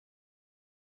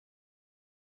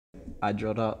I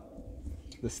drilled out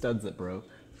the studs that broke,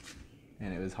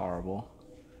 and it was horrible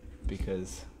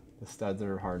because the studs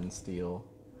are hardened steel,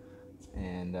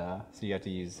 and so you have to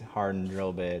use hardened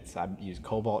drill bits. I used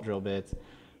cobalt drill bits.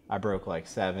 I broke like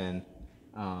 7.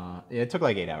 It took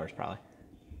like 8 hours probably.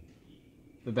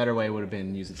 The better way would have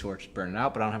been use a torch, burn it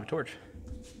out, but I don't have a torch.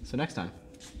 So next time.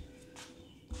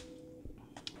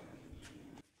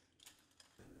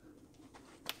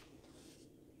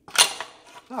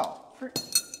 Oh,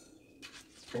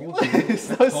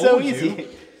 that was so easy.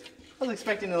 I was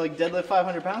expecting to like deadlift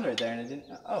 500 pounds right there, and it didn't.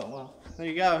 Oh well, there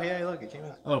you go. Yeah, look, it came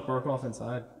out. Oh, it broke off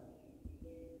inside.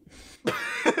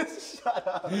 Shut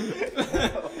up.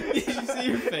 Did you see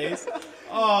your face?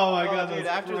 Oh my god, dude!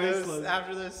 After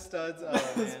those studs,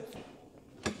 oh man.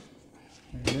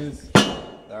 There it is.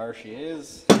 There she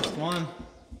is. First one.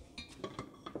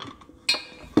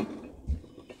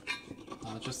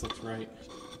 Oh, it just looks right.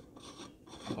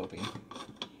 I'm hoping.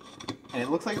 And it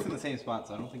looks like it's in the same spot,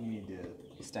 so I don't think you need to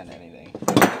extend anything. You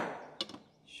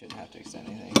shouldn't have to extend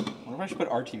anything. I wonder if I should put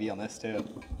RTV on this too.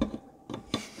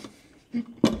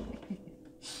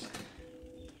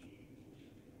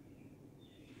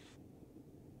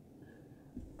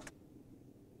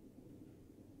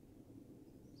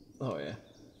 Oh yeah.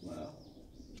 Wow.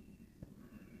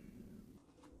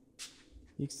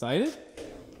 You excited?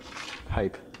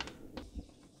 Hype.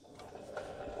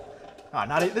 Oh,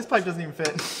 not it. This pipe doesn't even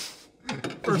fit.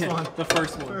 First one. The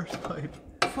first one. First pipe.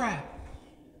 Crap.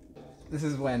 This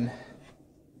is when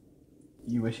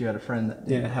you wish you had a friend that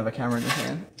didn't have a camera in his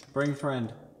hand. Bring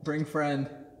friend. Bring friend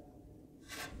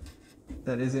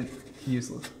that isn't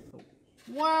useless.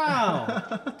 Wow.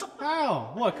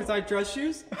 How? What? Because I have dress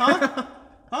shoes? Huh?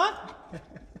 Huh?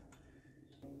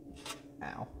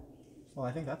 Ow. Well,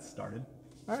 I think that's started.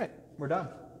 All right, we're done.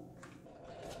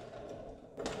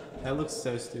 That looks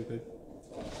so stupid.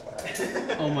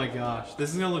 Oh my gosh.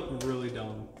 This is going to look really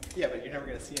dumb. Yeah, but you're never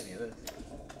going to see any of this.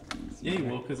 Yeah, you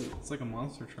will, because it's like a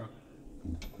monster truck.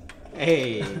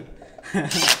 Hey.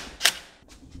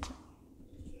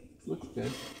 Looks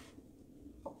good.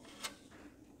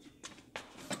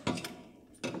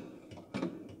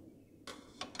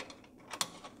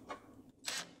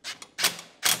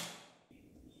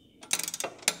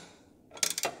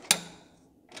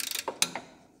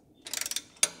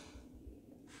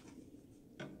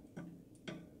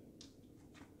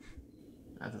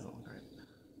 That doesn't look right.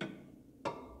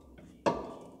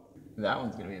 That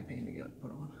one's gonna be a pain to get put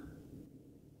on.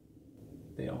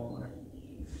 They all are.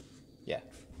 Yeah.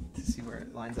 To see where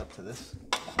it lines up to this.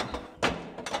 Oh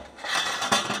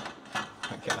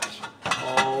my gosh.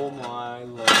 Oh my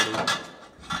lordy.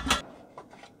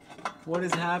 What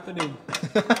is happening?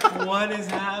 What is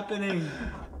happening?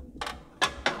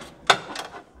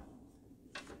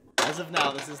 As of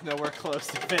now, this is nowhere close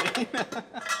to fitting.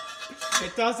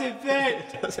 It doesn't fit.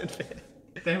 It doesn't fit.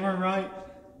 They were right.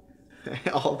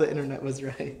 All the internet was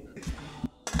right.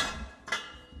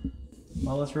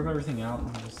 Well, let's rip everything out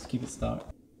and just keep it stuck.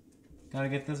 Gotta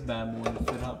get this bad boy to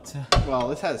fit up to. Well,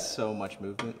 this has so much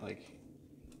movement, like,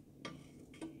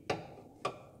 you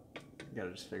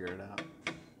gotta just figure it out.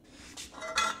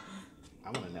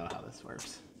 I wanna know how this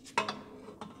works.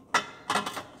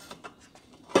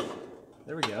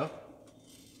 There we go.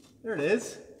 There it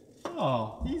is.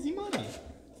 Oh, easy money.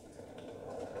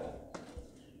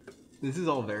 This is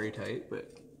all very tight,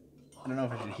 but I don't know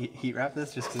if I should heat wrap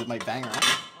this just because it might bang around.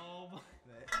 Oh my.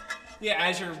 Yeah,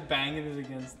 as you're banging it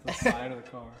against the side of the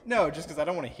car. No, just because I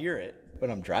don't want to hear it,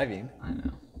 but I'm driving. I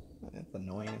know. That's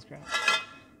annoying as crap.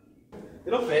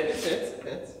 It'll fit. It fits. It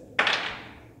fits.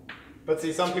 But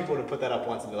see, some people would have put that up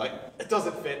once and be like, it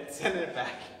doesn't fit, sending it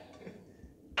back.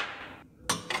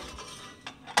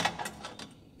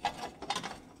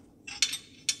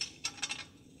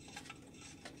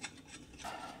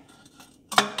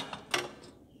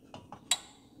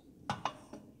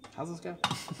 How's this go?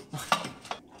 Oh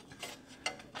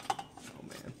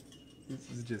man, this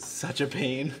is just such a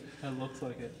pain. That looks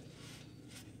like it.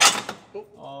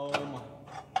 Oh my.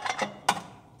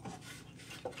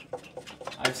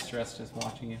 I've stressed just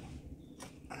watching you.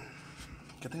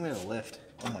 Good thing we had a lift.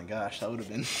 Oh my gosh, that would have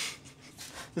been...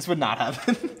 This would not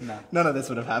happen. No. None of this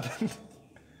would have happened.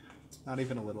 Not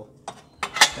even a little.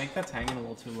 I think that's hanging a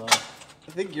little too low.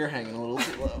 I think you're hanging a little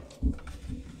too low.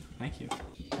 Thank you.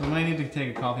 We might need to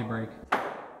take a coffee break.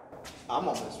 I'm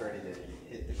almost ready to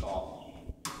hit the cough.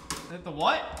 Hit the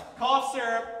what? Cough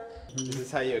syrup. This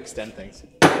is how you extend things.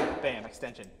 Bam,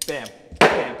 extension. Bam,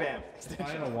 bam, bam. Extension.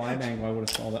 If I had a wide angle, I would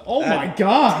have saw that. Oh my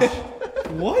gosh!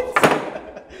 What?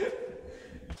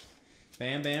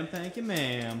 Bam, bam, thank you,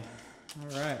 ma'am. All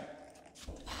right.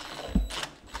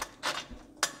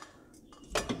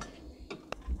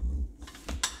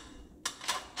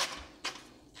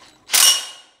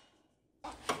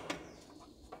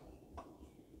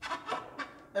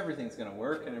 everything's gonna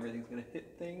work and everything's gonna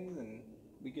hit things and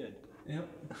be good. Yep.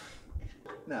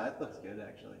 No, it looks good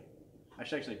actually. I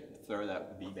should actually throw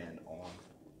that V-band on.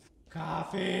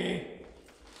 Coffee!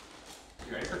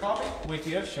 You ready for coffee? Wait,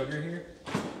 do you have sugar here?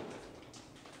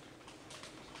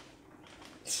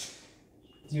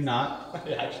 Do you not?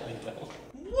 I actually don't.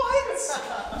 What?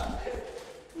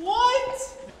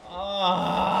 What?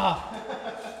 Ah.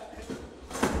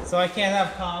 So I can't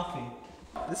have coffee.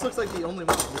 This looks like the only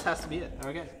one. This has to be it.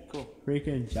 Okay, cool.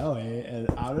 Freaking Joey is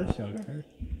out of sugar.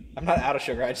 I'm not out of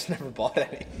sugar. I just never bought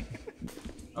any.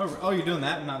 Oh, you're doing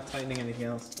that and not tightening anything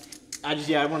else. I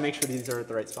want to make sure these are at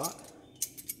the right spot.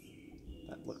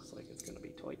 That looks like it's gonna be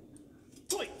tight.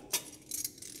 Tight.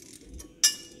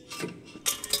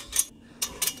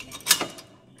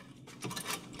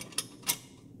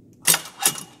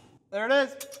 There it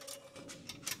is.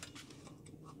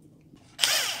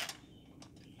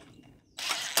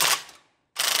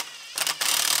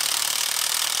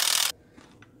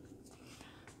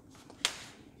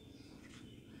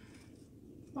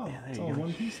 Oh, yeah, it's there all you go.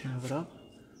 one piece now. Move it up.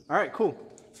 All right, cool.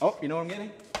 Oh, you know what I'm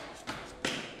getting?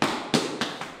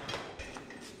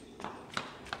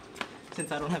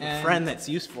 Since I don't have a friend that's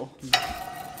useful.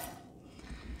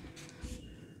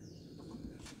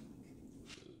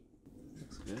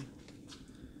 Looks good.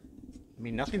 I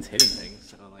mean, nothing's hitting things,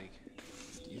 so like,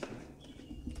 use it.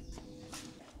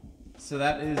 So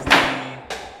that is the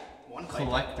One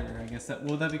collector, I guess. What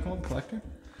would that be called? Collector?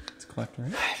 It's a collector,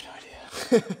 right? I have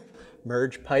no idea.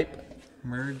 Merge pipe.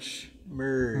 Merge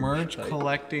pipe.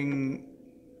 collecting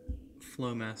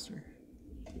Flowmaster.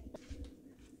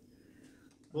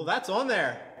 Well, that's on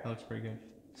there. That looks pretty good.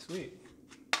 Sweet.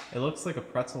 It looks like a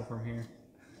pretzel from here.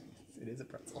 It is a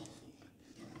pretzel.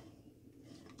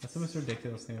 That's the most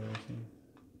ridiculous thing I've ever seen.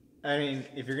 I mean,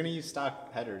 if you're gonna use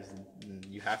stock headers,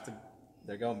 you have to.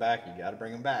 They're going back. You got to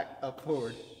bring them back up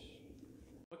forward.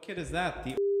 What kit is that?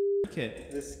 The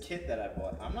kit. This kit that I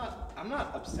bought, I'm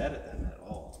not upset at them at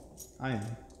all. I am.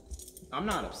 I'm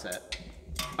not upset.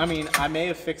 I mean, I may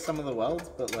have fixed some of the welds,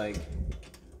 but like,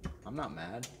 I'm not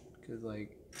mad because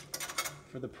like,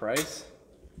 for the price,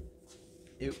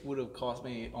 it would have cost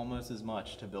me almost as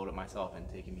much to build it myself and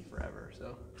taken me forever.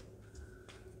 So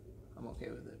I'm okay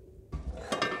with it.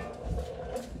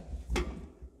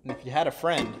 And if you had a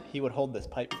friend, he would hold this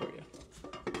pipe for you.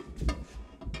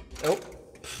 Oh.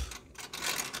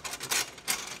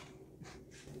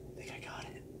 I think I got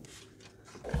it.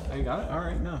 Oh, you got it? All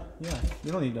right, no. Yeah,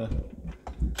 you don't need to.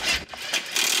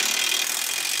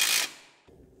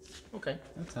 Okay.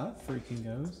 That's how it freaking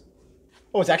goes.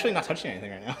 Oh, it's actually not touching anything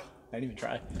right now. I didn't even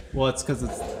try. Well, it's because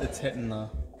it's hitting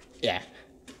the... Yeah.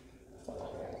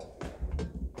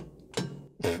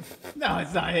 No,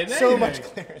 it's not hitting So much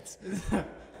clearance.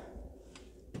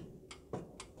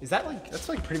 Is that like, that's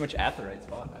like pretty much at the right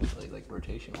spot actually, like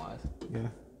rotation wise. Yeah.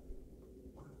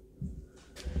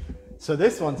 So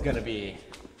this one's gonna be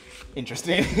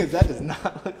interesting because that does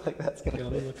not look like that's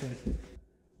gonna fit.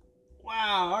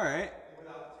 Wow, all right.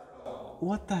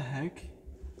 What the heck?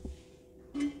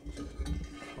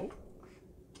 Oh.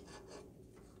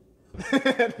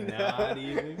 Not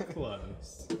even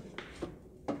close.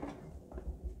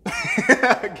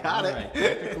 Got it. Right,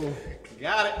 technical.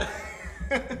 Got it.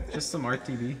 Just some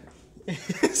RTB.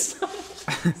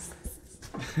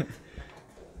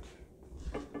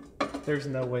 There's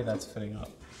no way that's fitting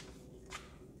up.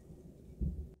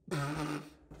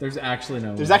 There's actually no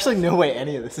way. There's actually no way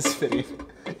any of this is fitting.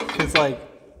 It's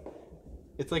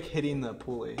like hitting the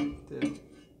pulley, dude.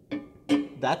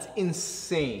 That's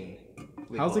insane.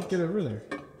 How's it get over there?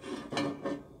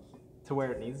 To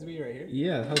where it needs to be, right here?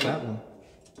 Yeah, how's that one?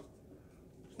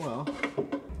 Well,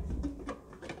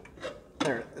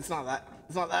 there. It's not that.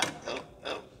 It's not that.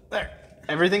 Oh, there.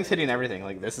 Everything's hitting everything.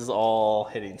 Like this is all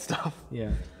hitting stuff.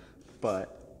 Yeah.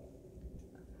 But.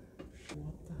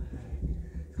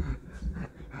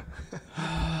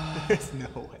 There's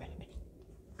no way.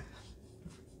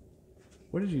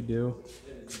 What did you do?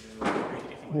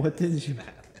 What did you?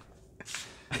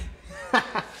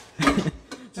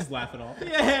 Just laugh it off.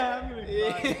 Yeah, I'm gonna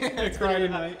cry. I'm gonna cry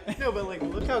tonight. No, but like,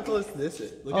 look how close this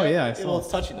is. Look Oh, how, yeah, I saw. Well, it's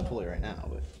touching the pulley right now,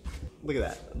 but look at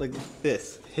that. Like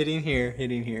this, hitting here,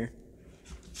 hitting here.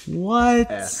 What?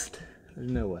 There's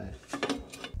no way.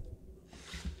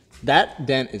 That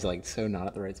dent is like so not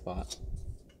at the right spot.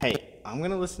 Hey, I'm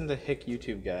gonna listen to Hick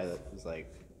YouTube guy that was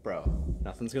like, bro,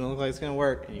 nothing's gonna look like it's gonna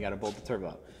work, and you gotta bolt the turbo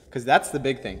up. Because that's the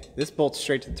big thing. This bolts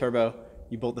straight to the turbo.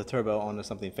 You bolt the turbo onto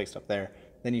something fixed up there.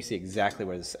 Then you see exactly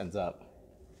where this ends up.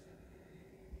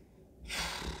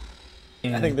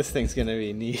 And I think this thing's gonna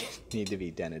be need to be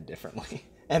dented differently,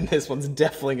 and this one's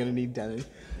definitely gonna need dented.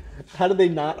 How did they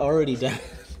not already dent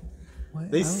it? What?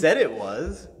 They said it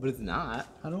was, but it's not.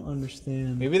 I don't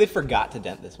understand. Maybe they forgot to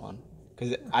dent this one.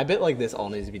 Because I bet like this all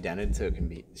needs to be dented so it can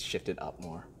be shifted up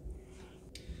more.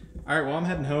 All right, well, I'm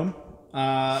heading home.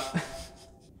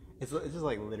 It's just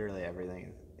like literally everything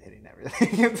is hitting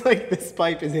everything. It's like this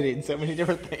pipe is hitting so many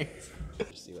different things.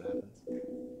 Just see what happens.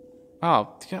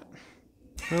 Oh, God.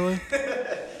 Really?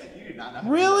 You do not know.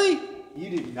 Really?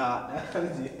 You do not know how to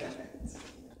do that.